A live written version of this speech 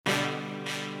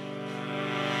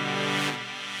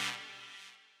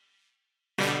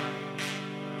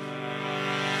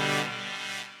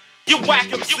You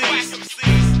whack MCs.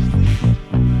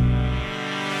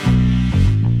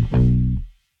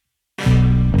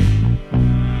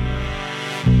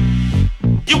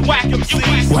 You whack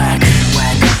MCs. Wack,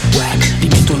 wack, wack,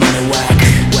 dimmi il tuo nome. Wack,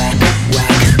 wack,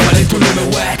 wack, qual è il tuo nome?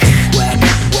 Wack, wack,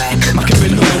 wack, ma che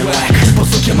bel nome. Wack,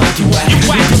 posso chiamarti Wack?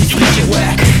 Non ti dispiace?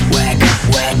 Wack, wack,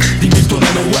 wack, dimmi il tuo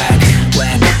nome. Wack,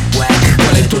 wack, wack,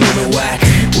 qual è il tuo nome? Wack,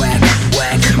 wack,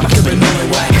 wack, ma che bel nome.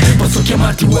 Wack, posso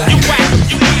chiamarti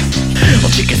Wack?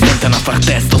 Oggi che stentano a far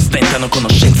testo, stentano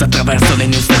conoscenza attraverso le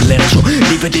news dell'ercio.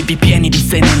 Li vedevi pieni di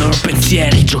sé nei loro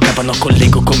pensieri. Giocavano con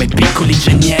l'ego come piccoli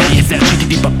ingegneri. Eserciti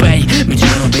di papei, mi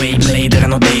girano Beyblade.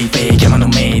 Erano dei fake, chiamano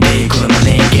Mayday. Corrono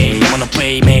nei gay, chiamano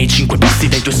Paymay. 5 passi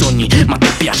dai tuoi sogni, ma te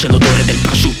piace l'odore del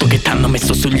prosciutto che t'hanno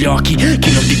messo sugli occhi.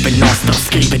 Chi non vive il nostro,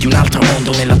 scrive di un altro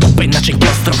mondo. Nella tua penna c'è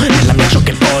inchiostro, nella mia ciò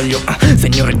che voglio.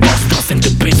 Segno il vostro, sento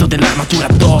il peso dell'armatura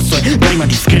addosso. E prima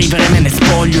di scrivere me ne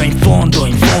spoglio. E in fondo,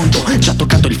 già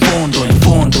toccato il fondo, in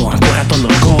fondo, ancora t'ho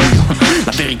l'orgoglio.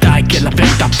 La verità è che la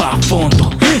verità va a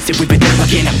fondo. Se vuoi vederla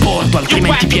vieni a bordo,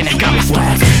 altrimenti vieni a galla.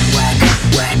 Wack, wack,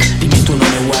 wack, dimmi il tuo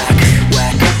nome. Wack,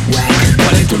 wack, wack,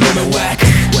 qual è il tuo nome? Wack,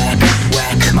 wack,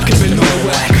 wack, ma che bel nome.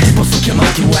 Wack, posso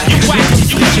chiamarti Wack? Non ti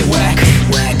dispiace? Wack,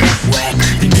 wack,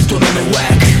 wack, dimmi il tuo nome.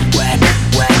 Wack, wack,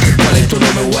 wack, qual è il tuo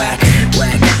nome? Wack,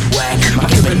 wack, wack, ma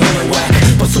che bel nome.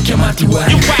 Wack, posso chiamarti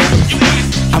Wack?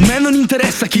 A me non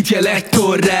interessa chi ti ha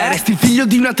eletto re, resti il figlio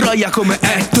di una troia come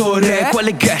Ettore.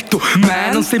 Quale ghetto?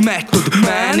 Man, non sei method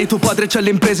man. E tuo padre c'ha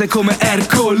le imprese come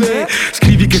Ercole.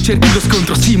 Scrivi che cerchi lo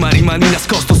scontro, sì ma rimani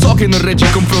nascosto. So che non reggi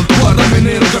il confronto, guarda me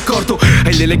ne ero già accorto.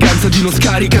 Hai l'eleganza di uno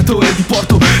scaricatore di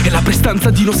porto e la prestanza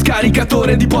di uno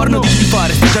scaricatore di porno. Dici di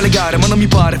fare, stai già le gare ma non mi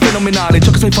pare fenomenale ciò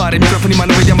che sai fare. Microfoni in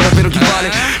mano, vediamo davvero chi vale.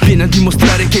 Vieni a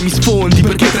dimostrare che mi sfondi,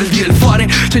 perché tra il dire e il fare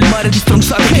c'è il mare di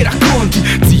stronzate che racconti.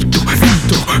 Zitto,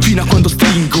 zitto, fino a quando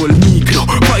stringo il micro,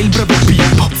 fai il bravo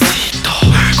bimbo. Zitto,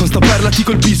 con sta perla ti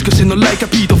colpisco, se non l'hai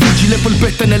capito friggi le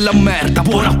polpette nella merda,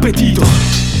 buon appetito.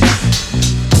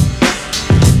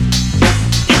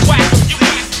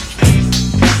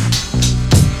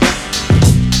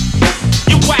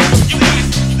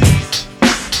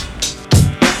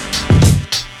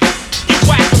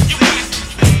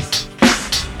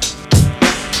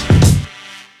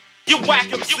 You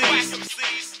whack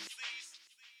MCs.